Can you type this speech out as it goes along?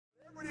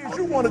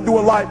want to do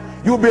in life,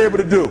 you'll be able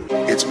to do.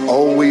 It's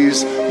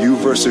always you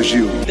versus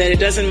you. That it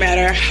doesn't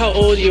matter how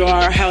old you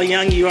are, how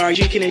young you are,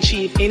 you can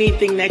achieve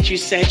anything that you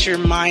set your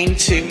mind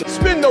to.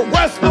 Spend the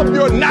rest of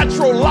your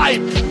natural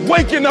life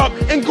waking up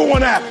and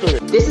going after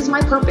it. This is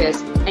my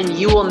purpose, and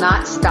you will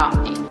not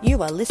stop me.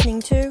 You are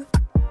listening to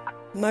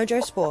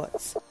Mojo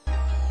Sports.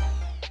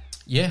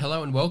 Yeah,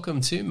 hello and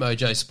welcome to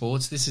Mojo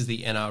Sports. This is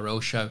the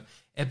NRL show,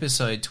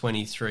 episode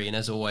 23. And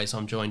as always,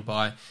 I'm joined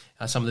by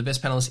some of the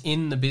best panelists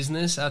in the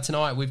business.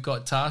 Tonight, we've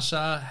got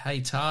Tasha.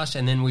 Hey, Tash.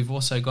 And then we've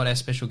also got our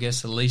special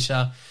guest,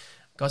 Alicia.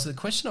 Guys, the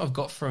question I've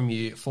got for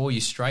you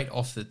straight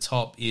off the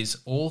top is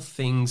all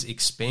things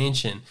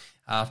expansion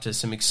after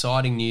some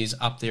exciting news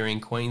up there in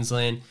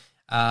Queensland.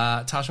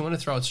 Tash, I'm going to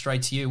throw it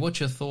straight to you. What's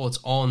your thoughts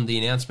on the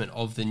announcement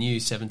of the new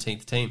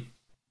 17th team?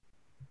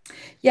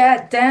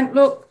 Yeah, Dan,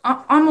 look,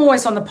 I'm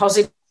always on the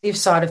positive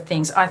side of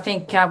things. I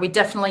think we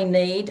definitely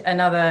need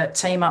another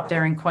team up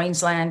there in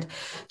Queensland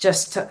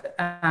just to,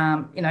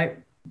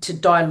 to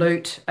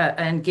dilute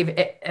and give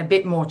it a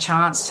bit more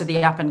chance to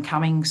the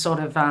up-and-coming sort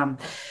of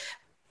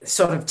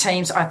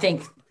teams. I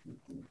think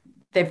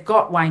they've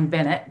got Wayne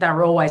Bennett.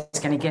 They're always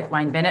going to get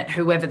Wayne Bennett,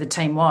 whoever the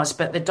team was.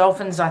 But the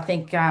Dolphins, I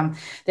think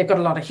they've got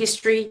a lot of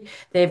history.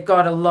 They've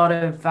got a lot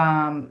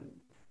of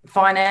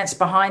finance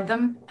behind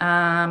them.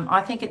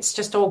 I think it's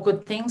just all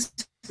good things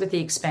with the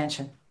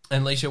expansion.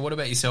 And Alicia, what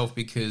about yourself?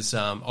 Because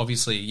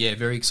obviously,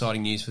 very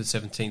exciting news for the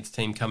 17th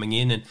team coming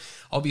in, and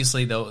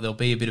obviously there'll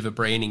be a bit of a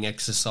branding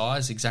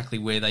exercise, exactly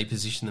where they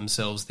position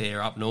themselves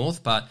there up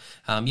north. But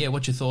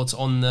what's your thoughts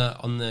on the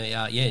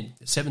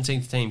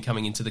 17th team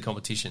coming into the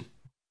competition?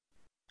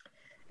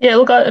 Yeah,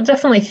 look, I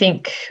definitely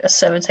think a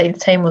 17th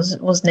team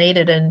was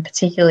needed, and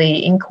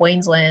particularly in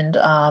Queensland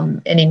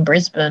and in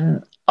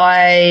Brisbane.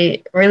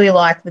 I really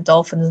like the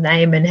Dolphins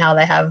name and how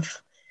they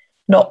have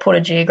not put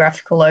a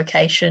geographical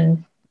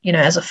location,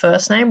 as a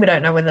first name. We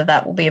don't know whether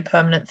that will be a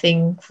permanent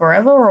thing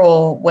forever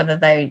or whether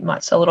they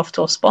might sell it off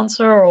to a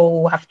sponsor,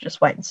 or we'll have to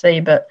just wait and see.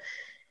 But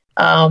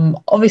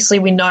obviously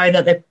we know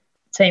that the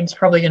team's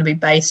probably going to be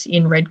based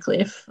in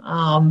Redcliffe,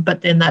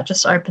 but then that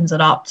just opens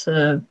it up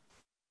to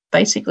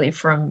basically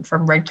from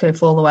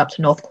Redcliffe all the way up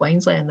to North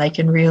Queensland. They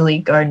can really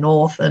go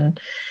north and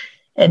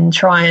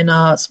try and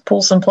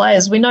pull some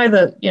players. We know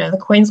that, the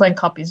Queensland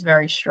Cup is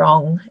very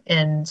strong,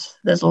 and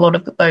there's a lot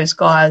of those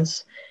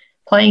guys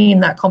playing in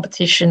that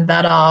competition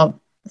that are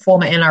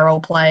former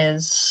NRL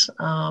players.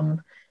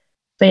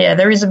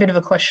 There is a bit of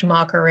a question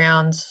mark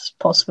around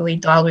possibly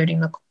diluting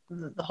the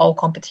whole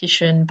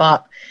competition.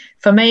 But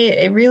for me,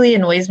 it really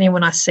annoys me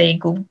when I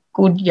see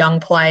good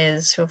young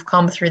players who have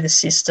come through the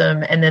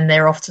system and then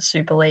they're off to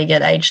Super League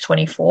at age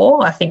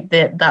 24. I think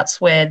that's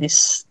where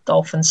this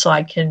Dolphins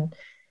side can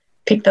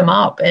pick them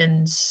up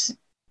and,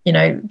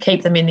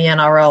 keep them in the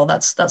NRL.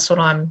 That's what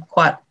I'm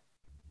quite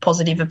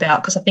positive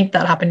about, because I think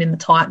that happened in the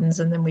Titans,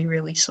 and then we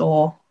really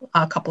saw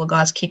a couple of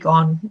guys kick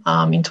on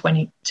in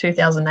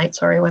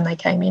 2008, when they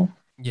came in.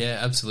 Yeah,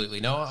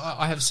 absolutely. No,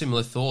 I have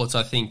similar thoughts.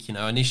 I think,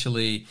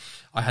 initially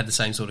I had the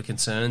same sort of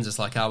concerns. It's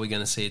like, are we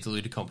going to see a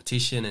diluted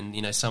competition,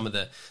 and some of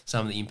the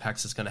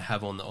impacts it's going to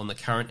have on the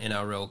current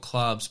NRL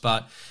clubs.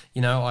 But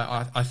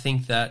I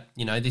think that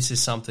this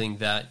is something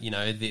that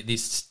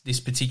this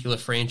particular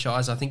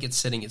franchise, I think it's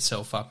setting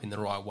itself up in the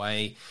right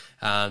way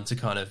to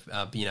kind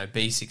of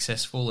be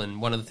successful. And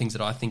one of the things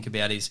that I think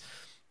about is,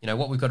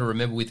 what we've got to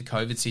remember with the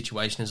COVID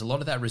situation is a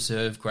lot of that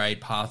reserve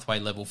grade pathway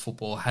level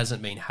football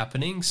hasn't been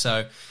happening.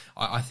 So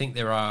I think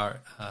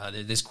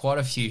there's quite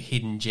a few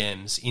hidden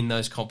gems in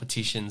those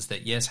competitions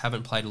that, yes,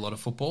 haven't played a lot of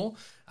football,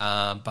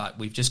 but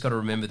we've just got to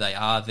remember they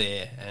are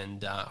there,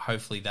 and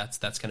hopefully that's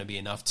going to be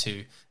enough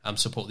to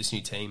support this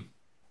new team.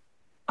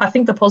 I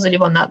think the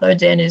positive on that, though,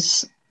 Dan,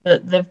 is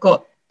that they've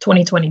got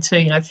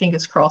 2022,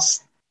 fingers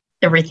crossed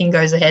everything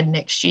goes ahead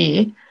next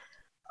year.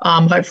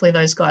 Hopefully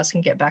those guys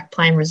can get back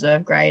playing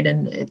reserve grade,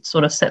 and it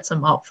sort of sets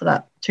them up for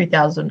that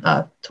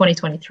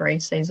 2023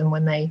 season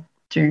when they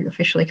do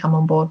officially come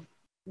on board.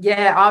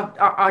 Yeah,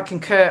 I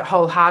concur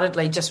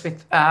wholeheartedly just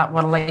with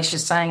what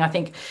Alicia's saying. I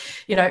think,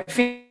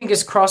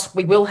 fingers crossed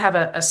we will have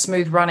a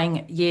smooth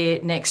running year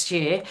next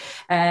year,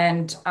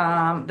 and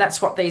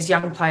that's what these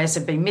young players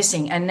have been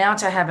missing. And now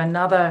to have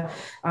another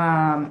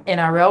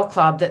NRL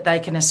club that they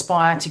can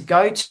aspire to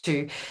go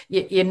to,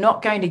 you're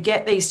not going to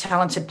get these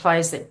talented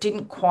players that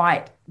didn't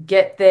quite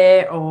get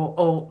there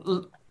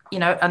or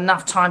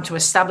enough time to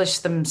establish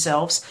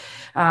themselves.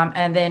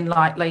 And then,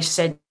 like Leash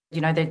said,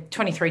 they're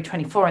 23,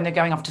 24, and they're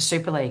going off to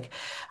Super League.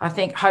 I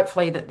think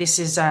hopefully that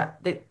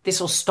this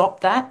will stop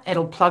that.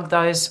 It'll plug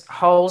those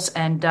holes,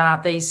 and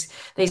these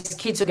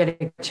kids will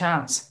get a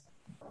chance.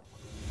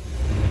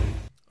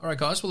 All right,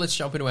 guys, well, let's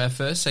jump into our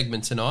first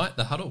segment tonight,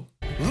 The Huddle.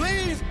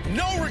 Leave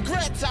no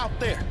regrets out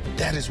there.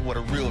 That is what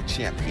a real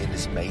champion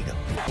is made of.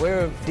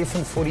 We're a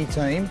different footy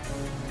team,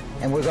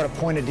 and we've got a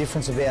point of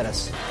difference about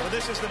us. Well,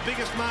 this is the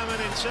biggest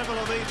moment in several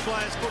of these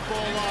players'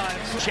 football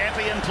lives.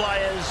 Champion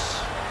players,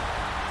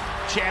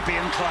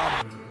 champion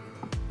club.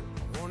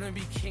 I wanna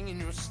be king in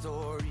your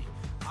story.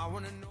 I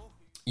wanna know.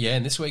 Yeah,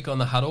 and this week on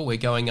the Huddle, we're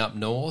going up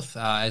north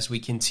as we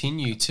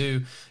continue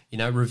to,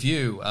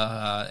 review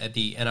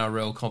the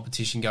NRL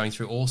competition, going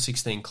through all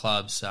 16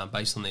 clubs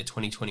based on their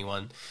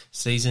 2021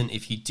 season.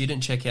 If you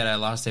didn't check out our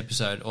last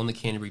episode on the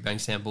Canterbury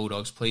Bankstown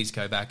Bulldogs, please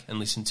go back and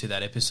listen to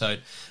that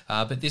episode.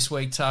 But this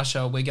week,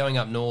 Tasha, we're going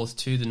up north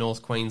to the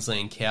North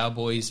Queensland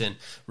Cowboys and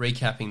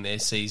recapping their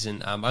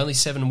season. Only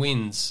 7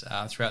 wins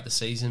throughout the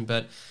season,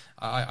 but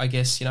I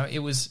guess, it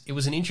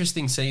was an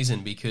interesting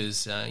season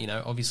because,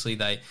 obviously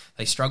they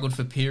struggled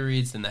for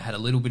periods, then they had a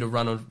little bit of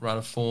run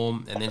of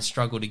form and then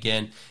struggled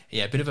again.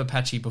 Yeah, a bit of a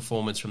patchy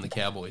performance from the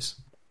Cowboys.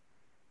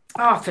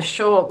 Oh, for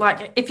sure.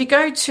 Like if you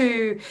go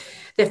to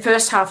their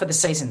first half of the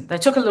season, they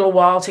took a little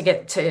while to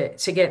get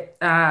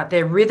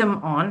their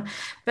rhythm on,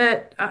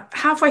 but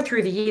halfway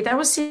through the year, they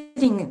were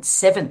sitting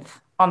 7th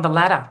on the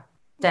ladder,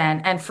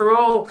 Dan, and for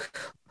all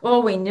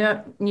we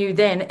knew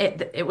then,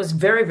 it was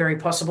very, very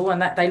possible,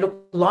 and that they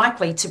looked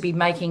likely to be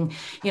making,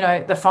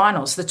 the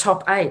finals, the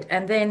top 8.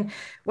 And then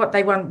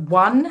they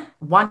won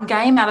one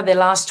game out of their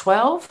last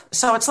 12.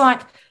 So it's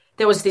like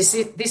there was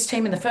this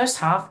team in the first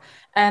half,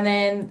 and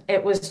then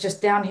it was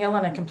just downhill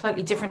and a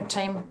completely different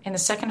team in the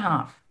second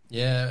half.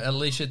 Yeah,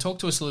 Alicia, talk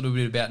to us a little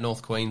bit about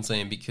North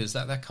Queensland, because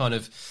that kind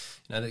of,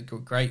 the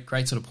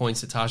great sort of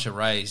points that Tasha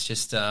raised,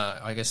 just,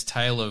 I guess,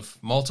 tale of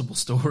multiple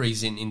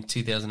stories in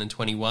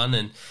 2021,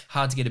 and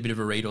hard to get a bit of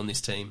a read on this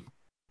team.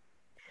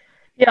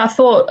 Yeah,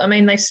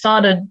 they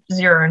started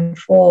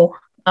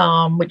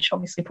 0-4, which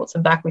obviously puts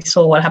them back. We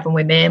saw what happened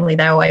with Manly.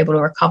 They were able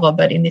to recover,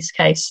 but in this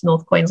case,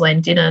 North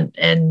Queensland didn't.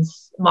 And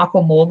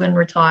Michael Morgan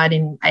retired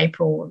in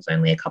April. It was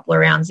only a couple of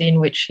rounds in,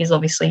 which he's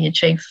obviously your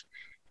chief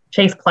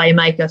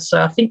playmaker.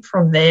 So I think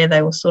from there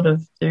they were sort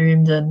of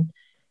doomed, and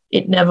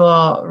it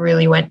never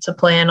really went to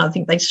plan. I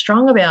think they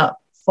strung about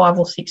 5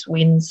 or 6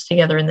 wins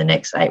together in the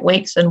next 8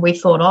 weeks, and we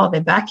thought, they're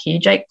back here.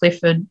 Jake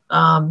Clifford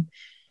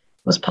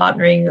was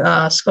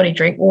partnering Scotty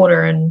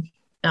Drinkwater, and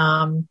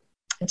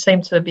it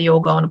seemed to be all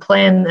going to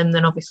plan. And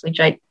then obviously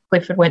Jake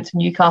Clifford went to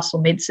Newcastle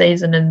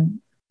mid-season,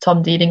 and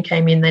Tom Dearden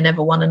came in. They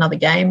never won another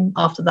game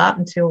after that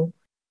until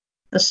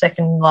the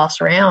second last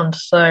round.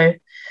 So,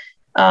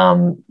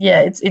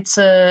 it's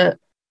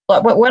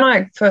like when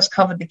I first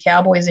covered the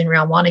Cowboys in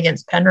round 1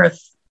 against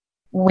Penrith,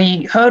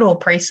 we heard all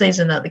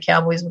preseason that the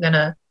Cowboys were going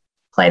to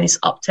play this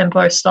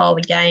up-tempo style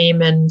of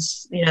game, and,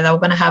 they were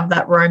going to have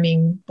that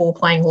roaming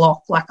ball-playing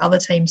lock like other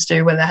teams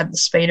do, where they had the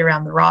speed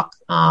around the ruck.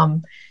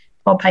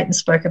 Bob Payton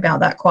spoke about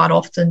that quite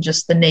often,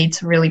 just the need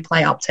to really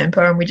play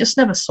up-tempo, and we just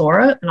never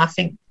saw it. And I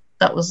think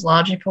that was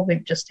largely probably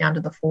just down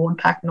to the forward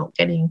pack not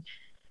getting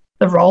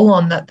the roll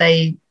on that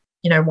they,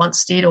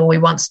 once did, or we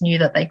once knew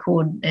that they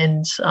could.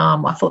 And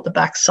I thought the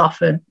backs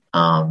suffered.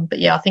 But,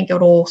 yeah, I think it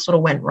all sort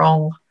of went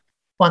wrong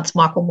once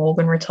Michael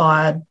Morgan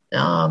retired.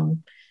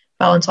 Valentine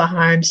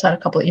Holmes had a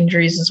couple of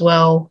injuries as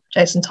well.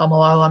 Jason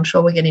Tomalolo, I'm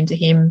sure we'll get into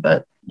him,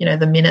 but,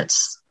 the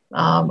minutes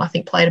I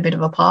think played a bit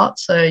of a part.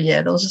 So,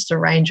 yeah, there was just a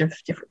range of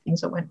different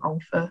things that went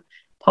wrong for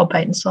Paul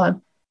Payton's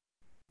side.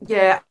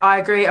 Yeah, I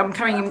agree. I'm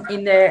coming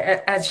in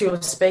there as you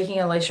were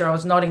speaking, Alicia. I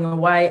was nodding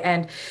away,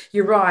 and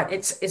you're right.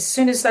 It's as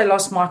soon as they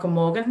lost Michael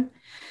Morgan,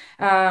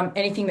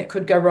 anything that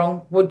could go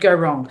wrong would go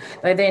wrong.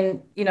 They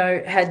then,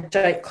 had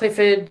Jake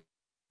Clifford,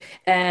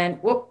 and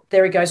whoop,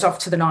 there he goes off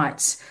to the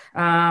Knights.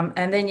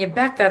 And then you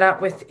back that up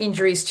with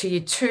injuries to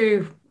your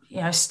 2,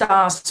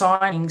 star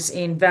signings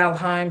in Val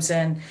Holmes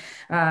and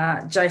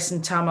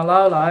Jason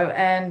Tamalolo,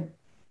 and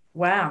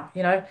wow,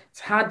 it's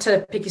hard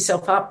to pick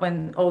yourself up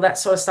when all that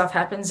sort of stuff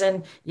happens.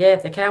 And, yeah,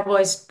 the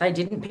Cowboys, they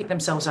didn't pick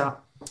themselves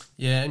up.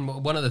 Yeah,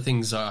 and one of the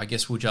things I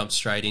guess we'll jump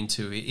straight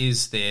into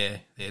is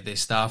their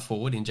star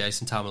forward in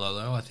Jason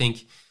Tamalolo. I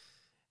think,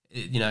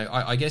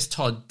 I guess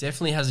Todd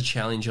definitely has a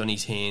challenge on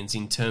his hands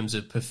in terms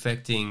of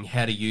perfecting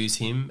how to use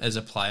him as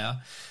a player.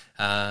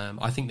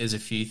 I think there's a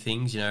few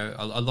things, a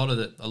lot of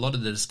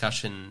the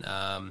discussion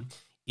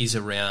is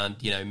around,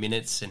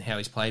 minutes and how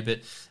he's played.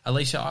 But,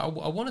 Alicia, I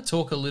want to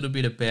talk a little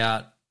bit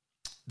about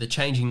the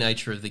changing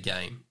nature of the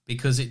game,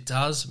 because it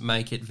does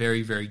make it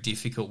very, very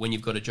difficult when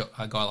you've got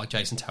a guy like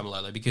Jason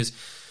Tamalolo, because,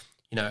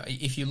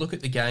 if you look at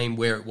the game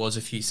where it was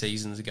a few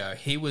seasons ago,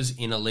 he was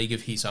in a league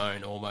of his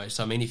own almost.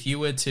 I mean, if you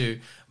were to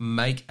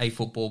make a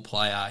football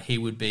player, he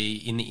would be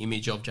in the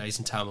image of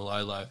Jason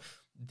Tamalolo.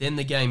 Then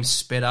the game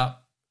sped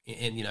up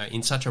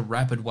in such a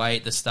rapid way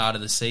at the start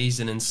of the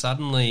season, and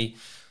suddenly,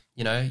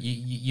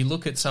 you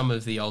look at some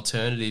of the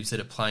alternatives that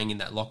are playing in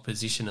that lock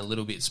position a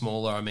little bit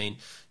smaller. I mean,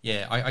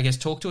 yeah, I guess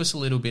talk to us a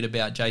little bit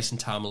about Jason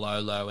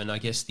Tamalolo and I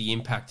guess the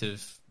impact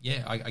of,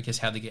 I guess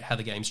how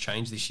the game's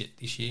changed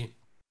this year.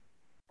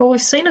 Well,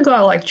 we've seen a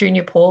guy like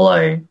Junior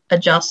Paulo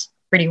adjust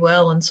pretty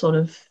well and sort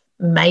of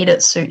made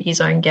it suit his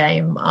own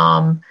game.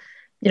 I'm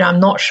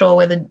not sure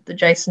whether the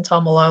Jason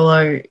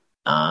Tamalolo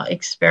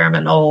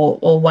experiment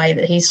or way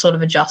that he's sort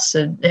of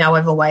adjusted,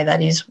 however way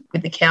that is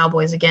with the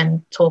Cowboys,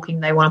 again, talking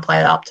they want to play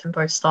the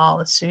up-tempo style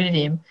that suited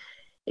him.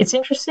 It's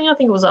interesting, I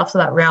think it was after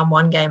that round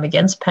 1 game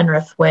against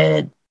Penrith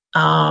where,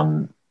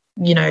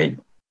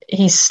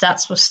 his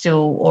stats were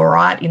still all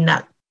right in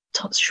that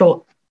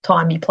short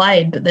time he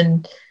played, but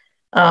then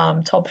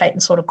Todd Payton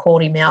sort of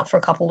called him out for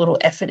a couple little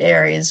effort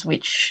areas,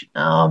 which,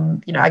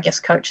 I guess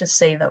coaches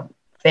see that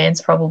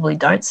fans probably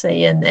don't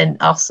see, and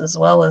us as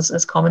well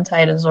as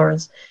commentators or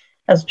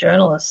as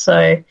journalists.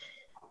 So,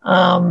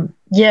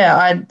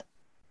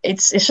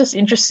 it's just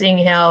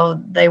interesting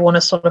how they want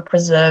to sort of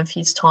preserve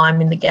his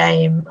time in the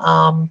game.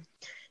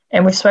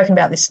 And we've spoken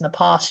about this in the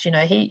past.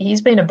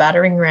 He's been a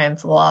battering ram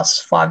for the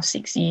last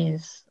 5-6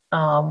 years.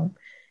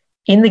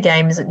 In the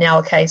game, is it now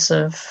a case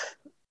of,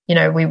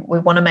 we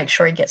want to make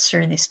sure he gets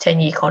through this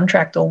 10-year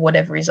contract or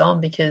whatever he's on,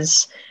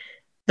 because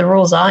the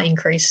rules are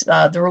increased.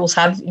 The rules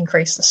have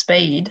increased the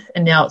speed,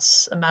 and now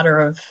it's a matter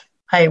of,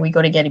 hey, we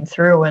got to get him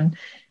through. And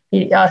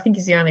I think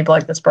he's the only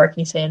bloke that's broken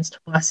his hands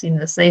twice in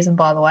the season,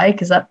 by the way,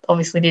 because that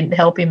obviously didn't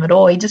help him at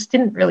all. He just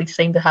didn't really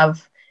seem to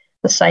have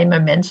the same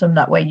momentum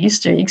that we're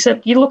used to,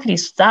 except you look at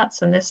his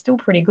stats and they're still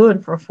pretty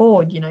good for a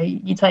forward.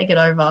 You take it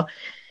over,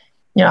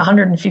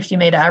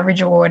 150-metre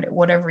average or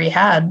whatever he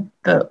had,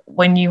 but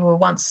when you were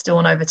once still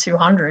on over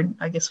 200,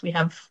 I guess we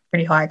have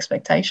pretty high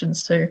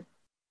expectations too.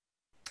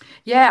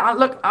 Yeah,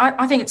 look,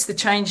 I think it's the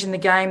change in the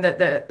game, that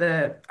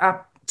the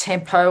up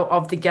tempo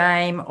of the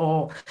game,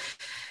 or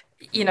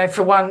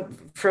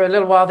for a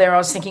little while there, I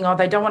was thinking,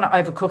 they don't want to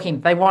overcook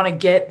him. They want to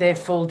get their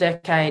full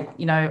decade,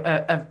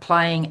 of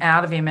playing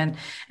out of him, and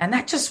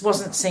that just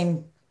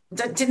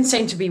didn't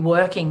seem to be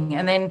working.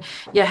 And then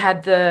you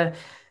had the,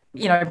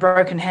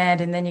 broken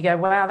hand, and then you go,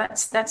 wow,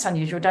 that's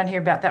unusual. Don't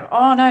hear about that.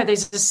 Oh no,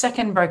 there's a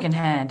second broken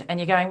hand, and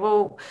you're going,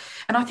 well,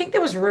 and I think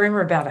there was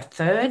rumor about a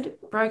third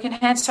broken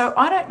hand. So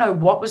I don't know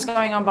what was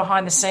going on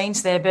behind the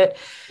scenes there, but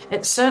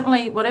it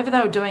certainly, whatever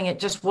they were doing, it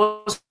just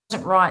wasn't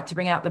right to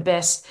bring out the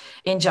best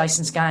in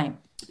Jason's game.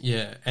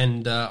 Yeah,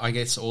 and I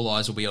guess all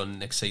eyes will be on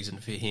next season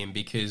for him,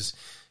 because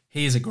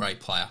he is a great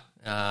player.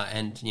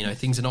 And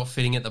things are not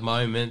fitting at the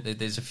moment.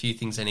 There's a few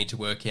things they need to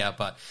work out,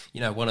 but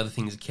one of the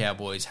things the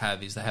Cowboys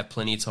have is they have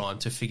plenty of time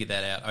to figure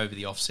that out over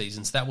the off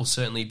season. So that will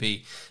certainly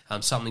be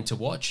something to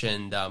watch,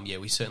 and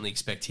we certainly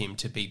expect him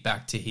to be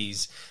back to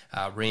his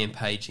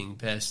rampaging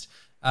best.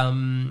 All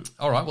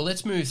right, well,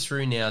 let's move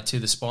through now to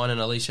the spine. And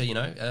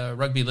Alicia,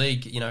 rugby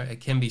league, it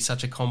can be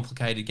such a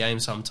complicated game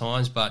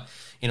sometimes, but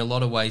in a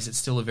lot of ways, it's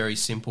still a very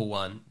simple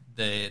one.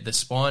 The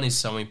spine is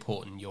so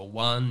important. Your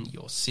 1,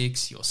 your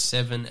 6, your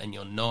 7, and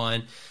your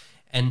 9.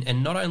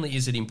 And not only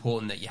is it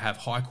important that you have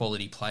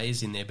high-quality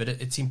players in there, but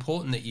it's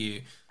important that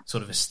you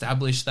sort of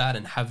establish that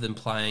and have them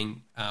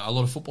playing a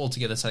lot of football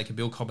together so they can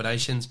build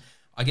combinations.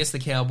 I guess the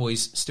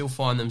Cowboys still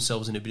find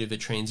themselves in a bit of a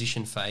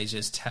transition phase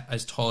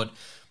as Todd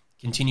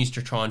continues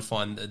to try and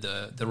find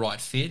the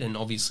right fit. And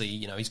obviously,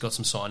 he's got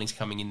some signings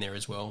coming in there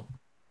as well.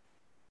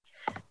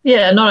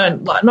 Yeah,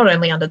 not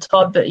only under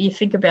Todd, but you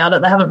think about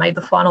it, they haven't made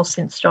the final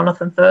since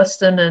Jonathan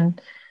Thurston,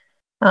 and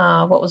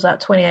what was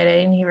that,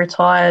 2018, he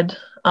retired.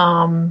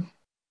 Do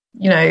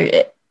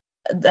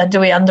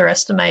we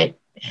underestimate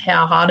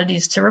how hard it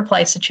is to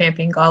replace a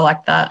champion guy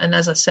like that? And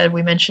as I said,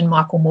 we mentioned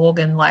Michael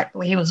Morgan,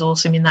 he was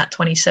awesome in that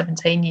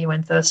 2017 year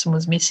when Thurston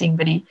was missing,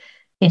 but he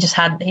just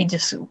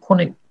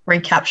couldn't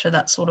recapture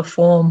that sort of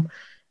form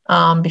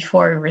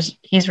before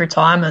his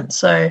retirement.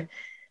 So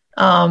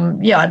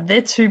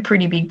they're two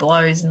pretty big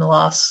blows in the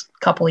last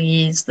couple of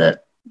years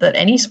that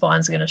any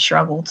spine's going to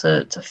struggle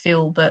to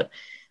fill. But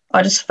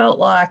I just felt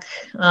like,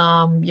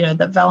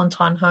 that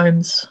Valentine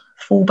Holmes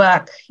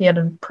fullback, he had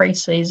a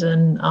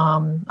pre-season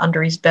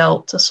under his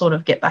belt to sort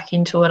of get back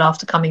into it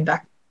after coming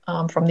back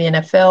from the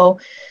NFL.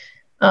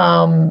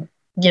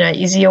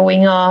 Is he a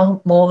winger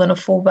more than a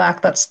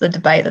fullback? That's the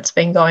debate that's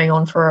been going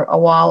on for a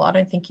while. I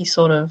don't think he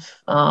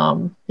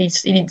he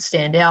didn't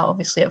stand out,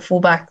 obviously, at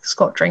fullback.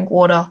 Scott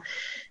Drinkwater,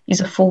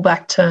 he's a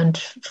fullback turned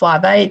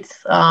 5'8".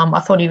 I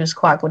thought he was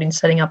quite good in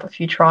setting up a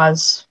few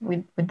tries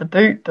with the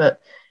boot,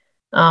 but,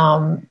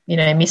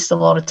 he missed a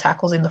lot of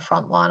tackles in the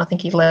front line. I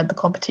think he led the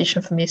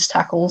competition for missed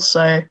tackles.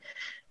 So,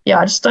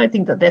 I just don't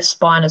think that their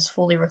spine has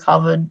fully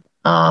recovered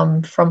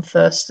from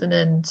Thurston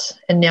and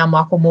now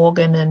Michael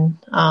Morgan. And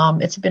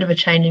it's a bit of a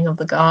changing of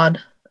the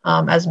guard,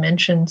 as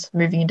mentioned,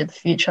 moving into the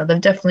future.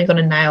 They've definitely got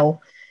to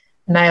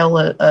nail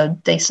a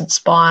decent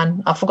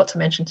spine. I forgot to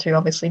mention too,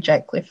 obviously,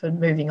 Jake Clifford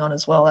moving on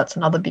as well. That's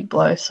another big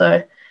blow.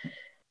 So,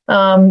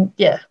 but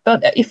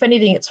if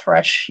anything, it's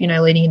fresh,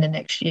 leading into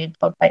next year.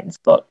 Todd Payton's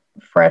got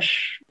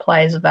fresh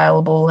players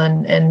available,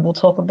 and we'll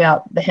talk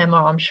about the hammer,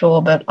 I'm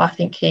sure, but I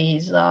think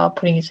he's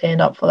putting his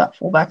hand up for that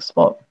fullback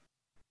spot.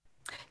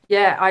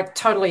 Yeah, I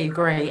totally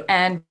agree.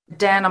 And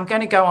Dan, I'm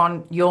going to go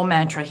on your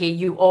mantra here.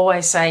 You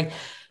always say,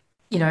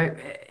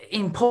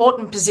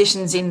 important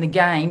positions in the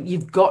game,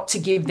 you've got to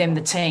give them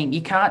the team.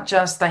 You can't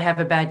just, they have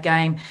a bad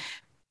game,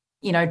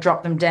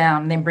 drop them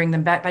down and then bring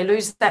them back. They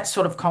lose that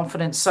sort of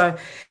confidence. So,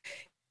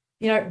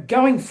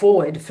 going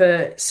forward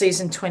for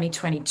season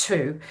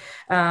 2022,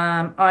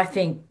 I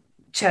think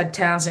Chad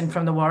Townsend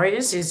from the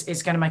Warriors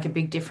is going to make a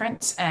big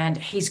difference, and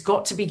he's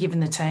got to be given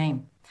the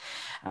team.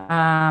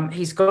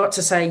 He's got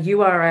to say,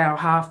 you are our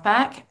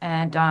halfback,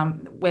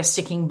 and we're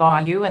sticking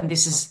by you, and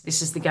this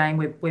is the game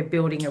we're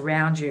building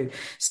around you.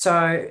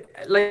 So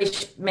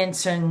Leash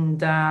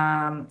mentioned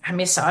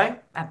Hamiso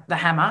at the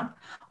hammer.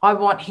 I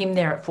want him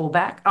there at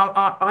fullback.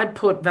 I'd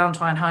put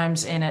Valentine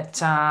Holmes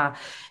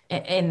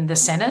in the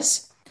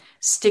centres.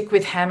 Stick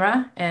with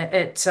Hammer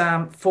at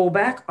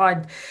fullback.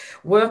 I'd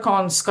work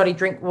on Scotty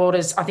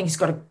Drinkwater's. I think he's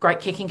got a great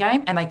kicking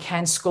game, and they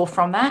can score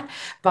from that.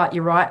 But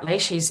you're right,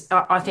 Leash.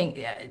 I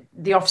think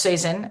the off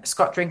season,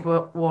 Scott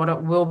Drinkwater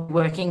will be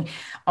working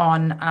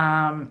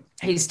on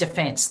his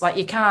defence. Like,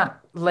 you can't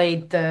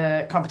lead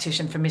the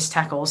competition for missed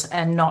tackles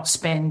and not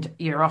spend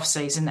your off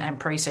season and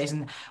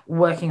pre-season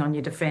working on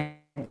your defence.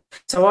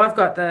 So I've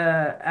got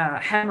the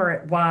Hammer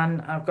at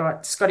 1. I've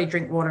got Scotty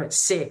Drinkwater at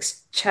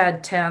 6,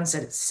 Chad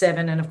Townsend at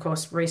 7, and of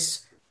course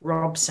Reece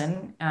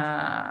Robson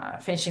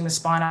finishing the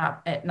spine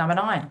up at number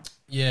 9.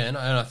 Yeah, and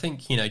I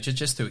think,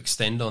 just to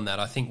extend on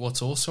that, I think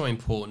what's also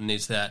important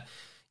is that,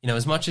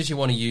 as much as you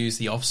want to use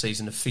the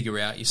off-season to figure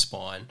out your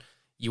spine,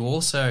 you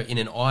also, in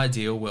an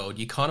ideal world,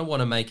 you kind of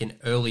want to make an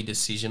early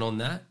decision on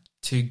that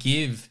to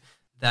give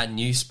that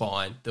new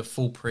spine the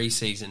full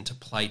pre-season to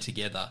play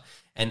together.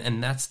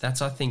 And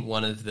that's I think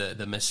one of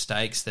the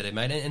mistakes that it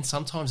made, and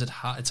sometimes it's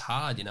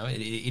hard.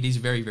 It is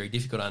very, very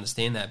difficult to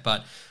understand that.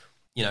 But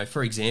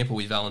for example,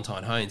 with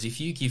Valentine Holmes, if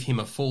you give him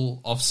a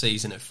full off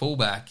season at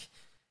fullback,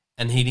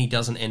 and he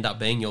doesn't end up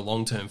being your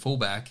long term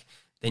fullback,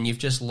 then you've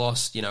just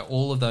lost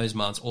all of those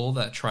months, all of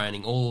that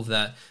training, all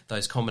of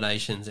those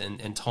combinations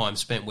and time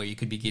spent where you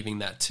could be giving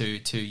that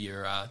to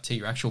your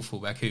actual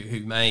fullback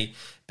who may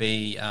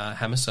be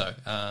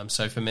Hamaso.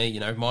 So for me,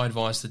 my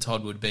advice to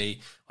Todd would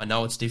be, I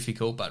know it's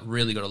difficult, but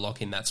really got to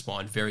lock in that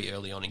spine very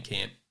early on in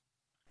camp.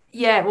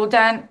 Yeah, well,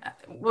 Dan,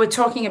 we're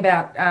talking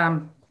about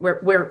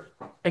we're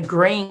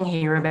agreeing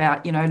here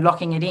about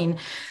locking it in.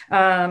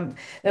 There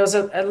was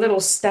a little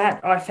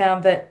stat I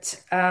found that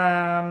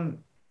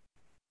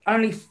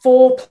only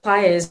 4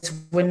 players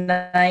were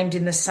named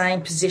in the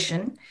same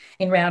position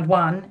in round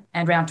 1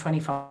 and round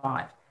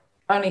 25.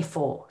 Only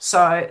 4.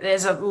 So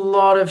there's a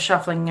lot of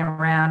shuffling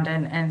around,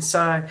 and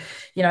so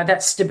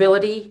that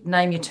stability,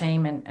 name your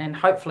team, and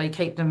hopefully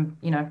keep them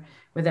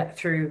with that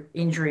through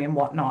injury and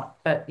whatnot.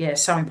 But yeah,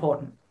 so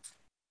important.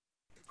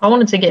 I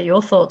wanted to get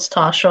your thoughts,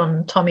 Tash,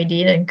 on Tommy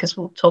Dearden, because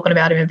we're talking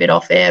about him a bit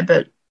off air,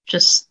 but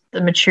just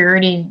the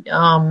maturity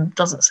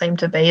doesn't seem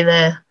to be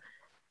there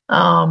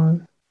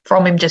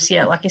from him just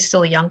yet. Like, he's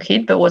still a young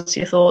kid, but what's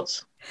your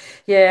thoughts?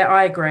 Yeah,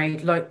 I agree.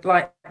 Look,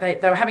 like they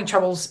were having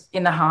troubles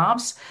in the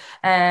halves,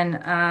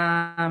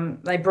 and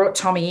they brought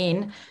Tommy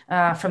in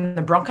from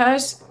the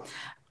Broncos.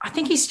 I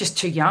think he's just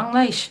too young,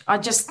 Leash. I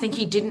just think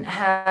he didn't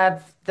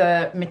have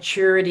the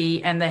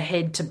maturity and the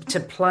head to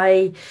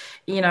play,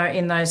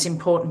 in those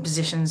important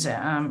positions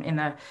in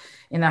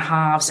the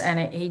halves,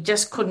 and he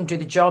just couldn't do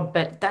the job.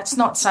 But that's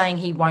not saying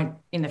he won't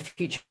in the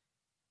future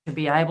to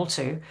be able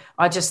to.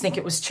 I just think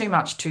it was too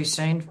much too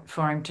soon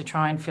for him to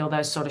try and fill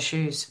those sort of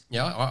shoes.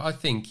 Yeah, I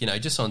think,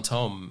 just on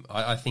Tom,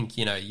 I think,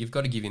 you've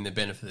got to give him the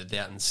benefit of the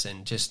doubt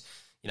and just,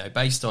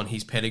 based on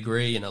his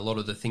pedigree and a lot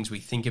of the things we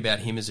think about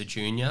him as a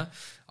junior,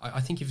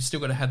 I think you've still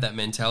got to have that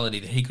mentality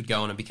that he could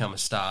go on and become a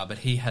star, but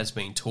he has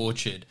been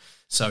tortured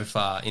so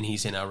far in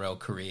his NRL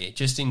career,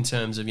 just in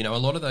terms of, a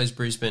lot of those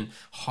Brisbane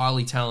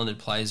highly talented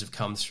players have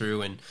come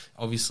through and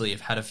obviously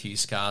have had a few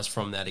scars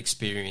from that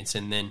experience.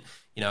 And then,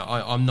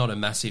 I'm not a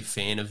massive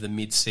fan of the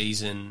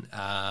mid-season,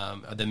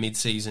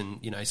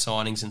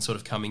 signings and sort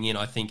of coming in.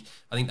 I think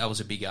that was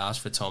a big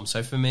ask for Tom.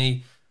 So for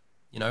me,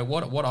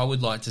 what I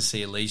would like to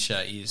see,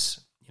 Alicia, is,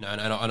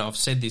 and I've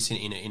said this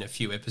in a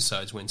few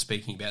episodes when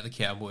speaking about the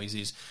Cowboys,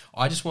 is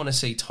I just want to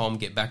see Tom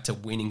get back to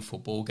winning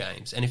football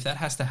games. And if that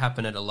has to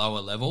happen at a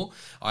lower level,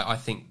 I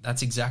think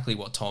that's exactly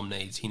what Tom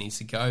needs. He needs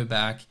to go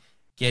back,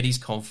 get his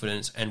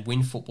confidence, and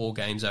win football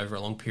games over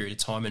a long period of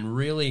time, and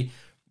really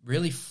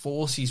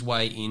force his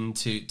way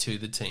into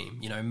the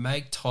team.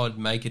 Make Todd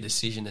make a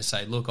decision to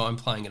say, look, I'm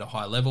playing at a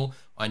high level.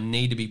 I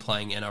need to be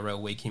playing NRL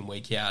week in,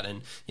 week out.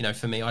 And,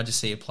 for me, I just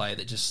see a player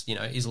that just,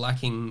 is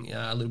lacking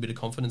a little bit of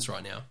confidence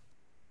right now.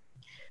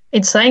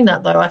 In saying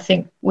that, though, I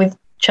think with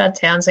Chad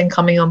Townsend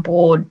coming on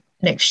board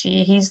next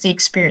year, he's the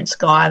experienced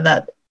guy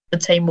that the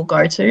team will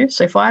go to.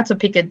 So if I had to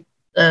pick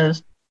a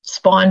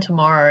spine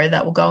tomorrow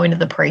that will go into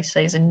the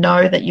preseason,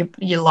 know that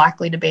you're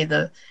likely to be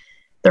the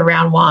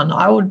round 1,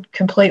 I would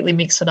completely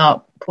mix it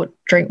up, put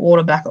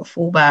Drinkwater back at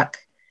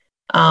fullback,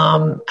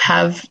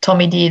 have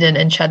Tommy Dearden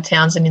and Chad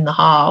Townsend in the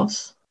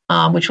halves,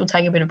 which will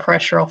take a bit of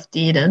pressure off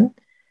Dearden.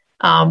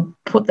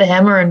 Put the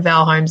Hammer and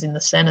Val Holmes in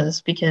the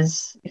centres,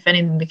 because if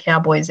anything, the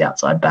Cowboys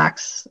outside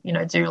backs,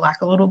 do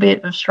lack a little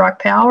bit of strike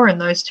power,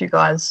 and those two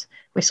guys,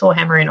 we saw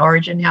Hammer in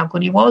Origin, how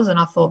good he was, and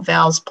I thought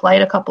Val's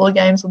played a couple of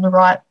games on the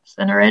right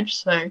centre edge,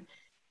 so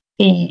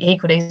he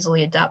could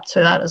easily adapt to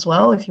that as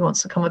well if he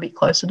wants to come a bit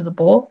closer to the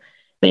ball.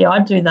 But yeah,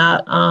 I'd do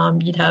that.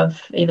 You'd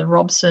have either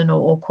Robson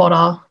or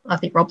Quatter. I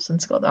think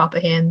Robson's got the upper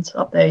hand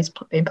up there. He's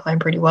been playing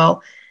pretty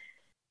well.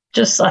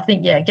 I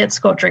think, get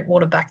Scott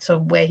Drinkwater back to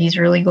where he's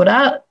really good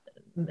at.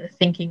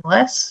 thinking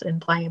less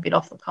and playing a bit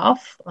off the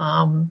cuff.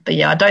 But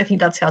yeah, I don't think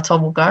that's how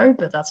Tom will go,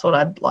 but that's what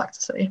I'd like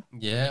to see.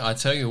 Yeah, I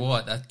tell you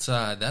what,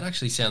 that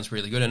actually sounds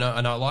really good, and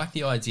I like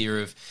the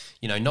idea of,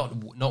 you know,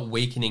 not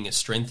weakening a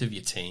strength of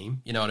your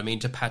team. You know what I mean,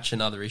 to patch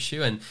another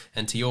issue,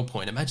 and to your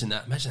point, imagine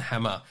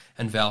Hammer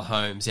and Val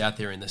Holmes out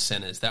there in the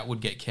centres. That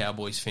would get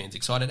Cowboys fans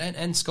excited,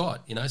 and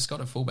Scott, you know,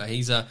 Scott at fullback,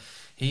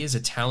 he is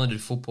a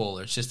talented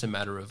footballer. It's just a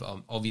matter of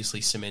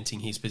obviously cementing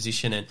his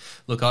position. And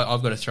look,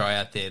 I've got to throw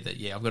out there that,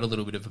 yeah, I've got a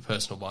little bit of a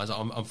personal bias.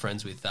 I'm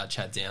friends with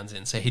Chad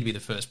Townsend, so he'd be the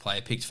first player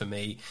picked for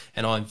me,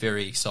 and I'm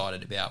very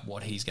excited about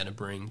what he's going to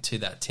bring to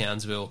that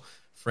Townsville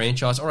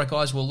franchise. All right,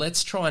 guys, well,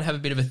 let's try and have a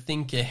bit of a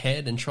think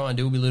ahead and try and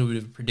do a little bit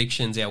of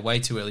predictions, our way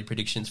too early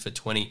predictions for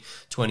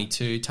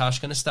 2022. Tash,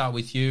 going to start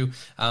with you.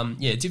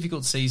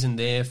 Difficult season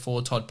there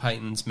for Todd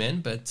Payton's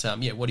men, but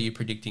what are you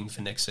predicting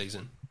for next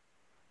season?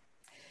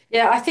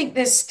 Yeah, I think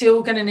they're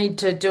still going to need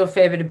to do a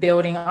fair bit of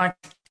building. I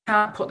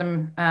can't put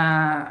them,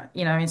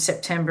 in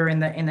September in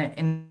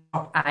the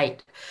top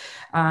 8.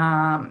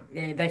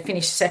 They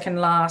finished second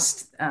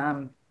last,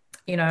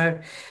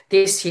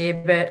 this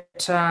year,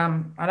 but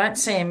I don't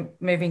see them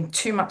moving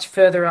too much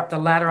further up the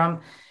ladder.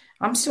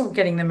 I'm still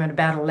getting them at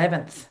about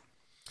 11th.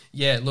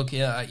 Yeah, look,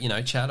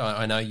 Chad,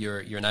 I know you're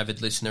an avid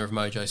listener of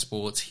Mojo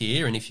Sports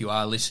here, and if you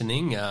are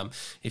listening,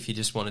 if you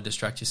just want to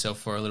distract yourself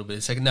for a little bit of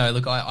a second, no,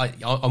 look,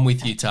 I'm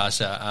with you,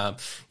 Tasha.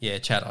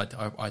 Chad,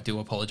 I do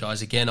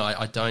apologise again.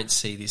 I don't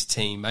see this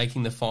team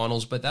making the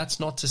finals, but that's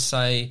not to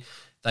say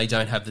they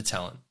don't have the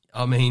talent.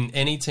 I mean,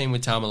 any team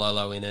with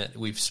Tamalolo in it,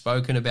 we've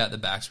spoken about the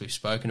backs, we've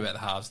spoken about the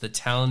halves, the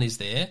talent is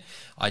there.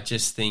 I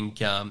just think,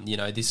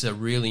 this is a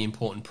really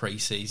important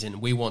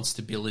preseason. We want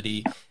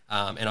stability,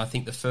 and I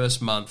think the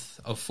first month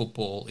of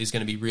football is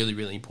going to be really,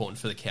 really important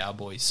for the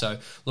Cowboys. So,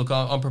 look,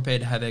 I'm prepared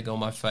to have egg on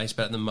my face,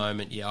 but at the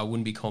moment, I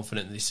wouldn't be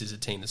confident that this is a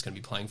team that's going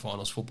to be playing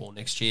finals football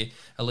next year.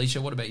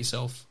 Alicia, what about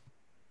yourself?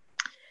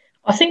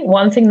 I think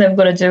one thing they've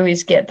got to do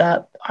is get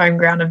that home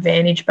ground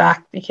advantage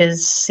back,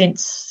 because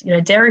since,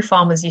 dairy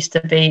farmers used to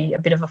be a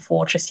bit of a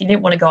fortress. You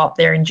didn't want to go up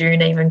there in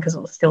June even because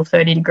it was still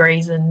 30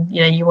 degrees and,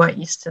 you weren't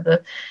used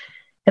to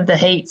the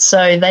heat.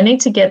 So they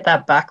need to get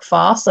that back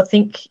fast. I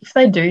think if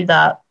they do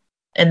that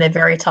and they're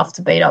very tough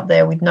to beat up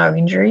there with no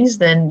injuries,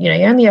 then, you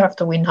only have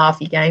to win half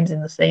your games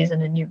in the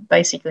season and you're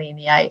basically in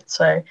the 8.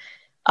 So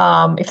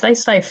if they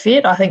stay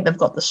fit, I think they've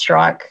got the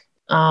strike.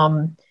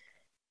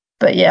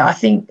 But yeah, I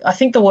think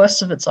the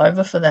worst of it's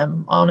over for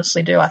them. I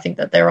honestly do. I think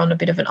that they're on a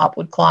bit of an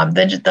upward climb.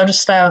 They'll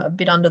just stay a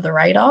bit under the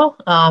radar.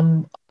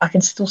 I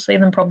can still see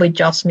them probably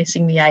just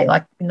missing the 8,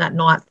 like in that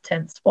 9th,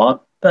 10th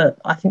spot. But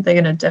I think they're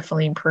going to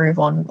definitely improve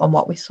on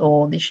what we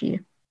saw this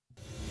year.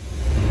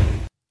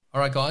 All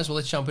right, guys, well,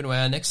 let's jump into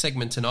our next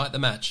segment tonight, the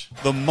match.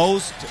 The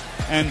most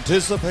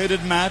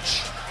anticipated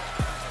match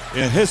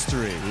in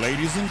history,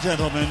 ladies and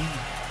gentlemen.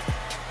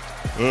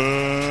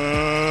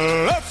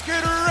 Let's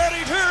get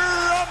ready to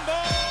rumble!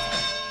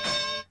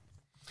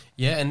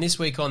 Yeah, and this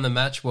week on the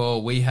match,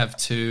 well, we have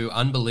 2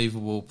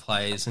 unbelievable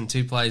players, and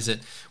 2 players that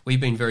we've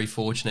been very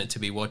fortunate to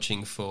be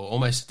watching for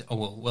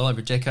well over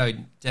a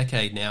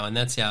decade now, and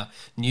that's our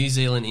New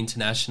Zealand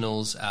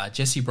internationals,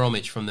 Jesse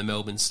Bromwich from the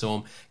Melbourne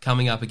Storm,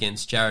 coming up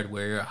against Jared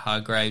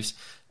Waerea-Hargreaves.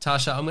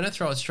 Tasha, I'm going to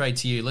throw it straight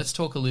to you. Let's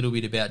talk a little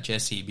bit about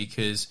Jesse,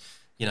 because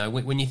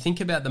when you think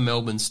about the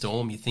Melbourne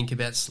Storm, you think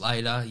about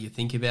Slater, you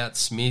think about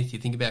Smith, you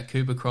think about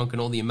Cooper Cronk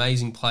and all the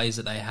amazing players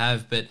that they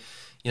have, but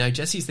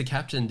Jesse's the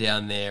captain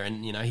down there,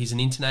 and he's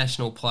an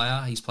international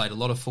player. He's played a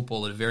lot of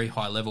football at a very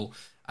high level.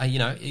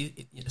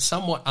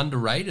 Somewhat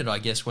underrated, I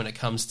guess, when it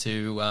comes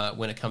to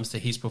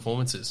his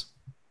performances.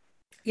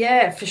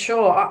 Yeah, for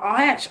sure.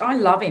 I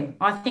love him.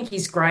 I think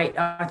he's great.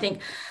 I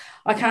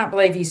can't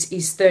believe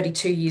he's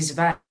 32 years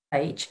of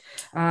age,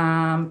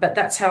 but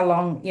that's how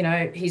long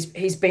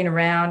he's been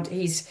around.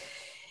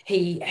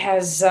 He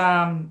has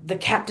the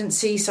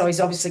captaincy, so he's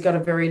obviously got a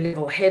very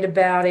level head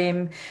about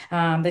him.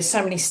 There's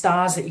so many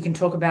stars that you can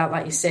talk about,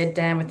 like you said,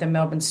 Dan, with the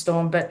Melbourne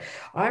Storm. But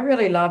I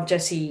really love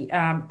Jesse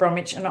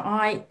Bromwich, and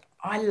I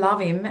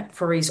love him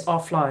for his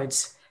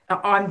offloads.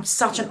 I'm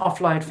such an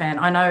offload fan.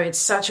 I know it's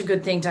such a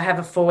good thing to have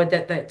a forward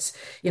that's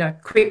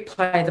quick,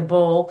 play the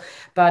ball.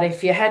 But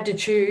if you had to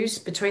choose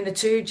between the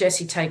 2,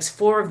 Jesse takes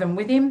 4 of them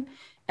with him,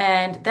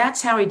 and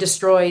that's how he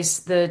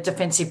destroys the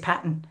defensive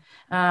pattern.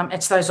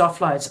 It's those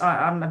offloads.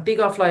 I'm a big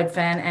offload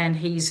fan, and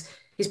he's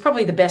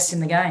probably the best in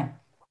the game.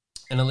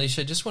 And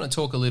Alicia, I just want to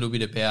talk a little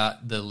bit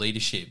about the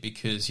leadership,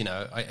 because,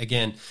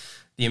 again,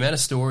 the amount of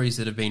stories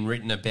that have been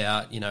written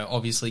about,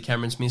 obviously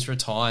Cameron Smith's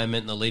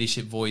retirement and the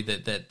leadership void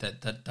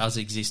that does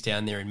exist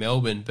down there in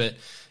Melbourne. But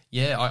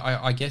yeah,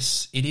 I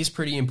guess it is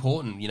pretty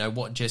important,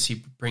 what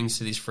Jesse brings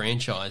to this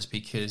franchise,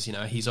 because,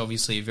 he's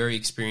obviously a very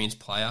experienced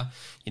player.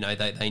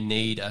 They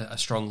need a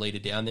strong leader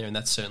down there, and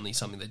that's certainly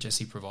something that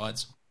Jesse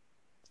provides.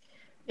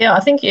 Yeah,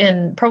 I think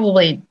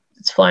probably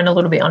it's flown a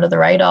little bit under the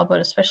radar, but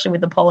especially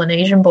with the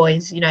Polynesian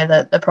boys,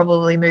 that they're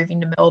probably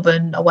moving to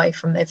Melbourne away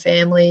from their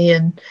family,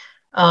 and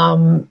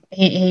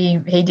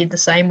he did the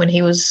same when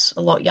he was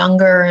a lot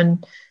younger,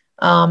 and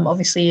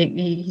obviously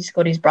he's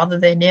got his brother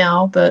there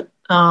now, but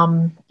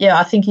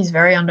I think he's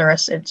very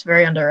underestimated. It's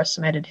very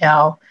underestimated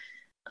how,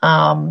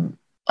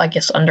 I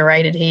guess,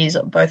 underrated he is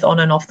both on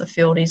and off the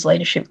field, his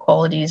leadership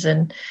qualities.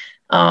 And,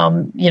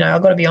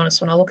 I've got to be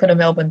honest, when I look at a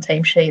Melbourne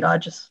team sheet, I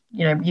just,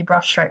 you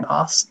brush straight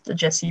past the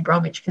Jesse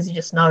Bromwich because you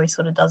just know he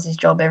sort of does his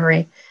job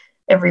every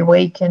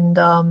week. And,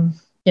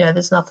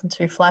 there's nothing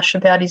too flash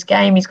about his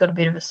game. He's got a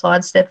bit of a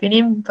sidestep in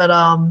him. But,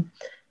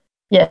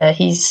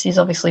 he's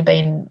obviously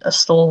been a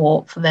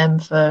stalwart for them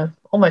for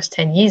almost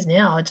 10 years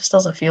now. It just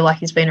doesn't feel like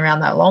he's been around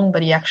that long,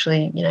 but he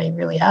actually, he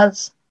really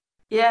has.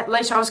 Yeah,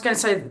 Leisha, I was going to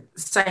say the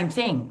same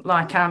thing.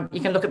 Like, you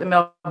can look at the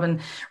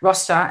Melbourne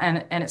roster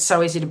and it's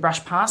so easy to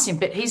brush past him,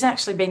 but he's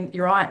actually been,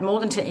 you're right, more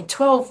than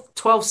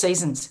 12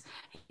 seasons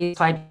he's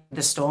played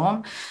the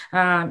Storm.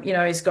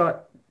 He's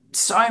got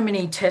so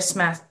many test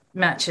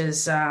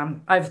matches,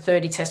 over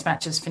 30 test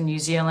matches for New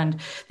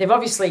Zealand. They've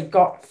obviously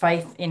got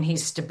faith in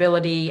his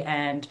stability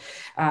and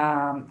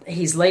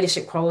his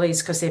leadership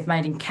qualities because they've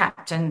made him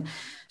captain.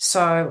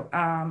 So,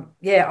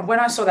 when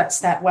I saw that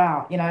stat,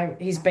 wow,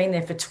 he's been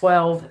there for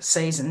 12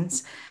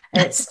 seasons.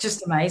 It's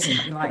just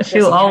amazing. Like, I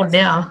feel old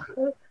now.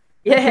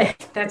 Yeah,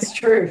 that's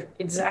true.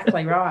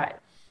 Exactly right.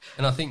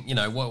 And I think,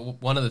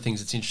 one of the things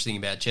that's interesting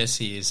about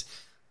Jesse is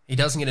he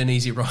doesn't get an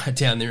easy ride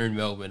down there in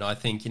Melbourne. I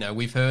think,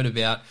 we've heard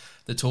about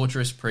the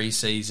torturous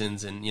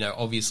pre-seasons and,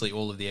 obviously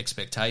all of the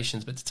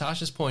expectations. But to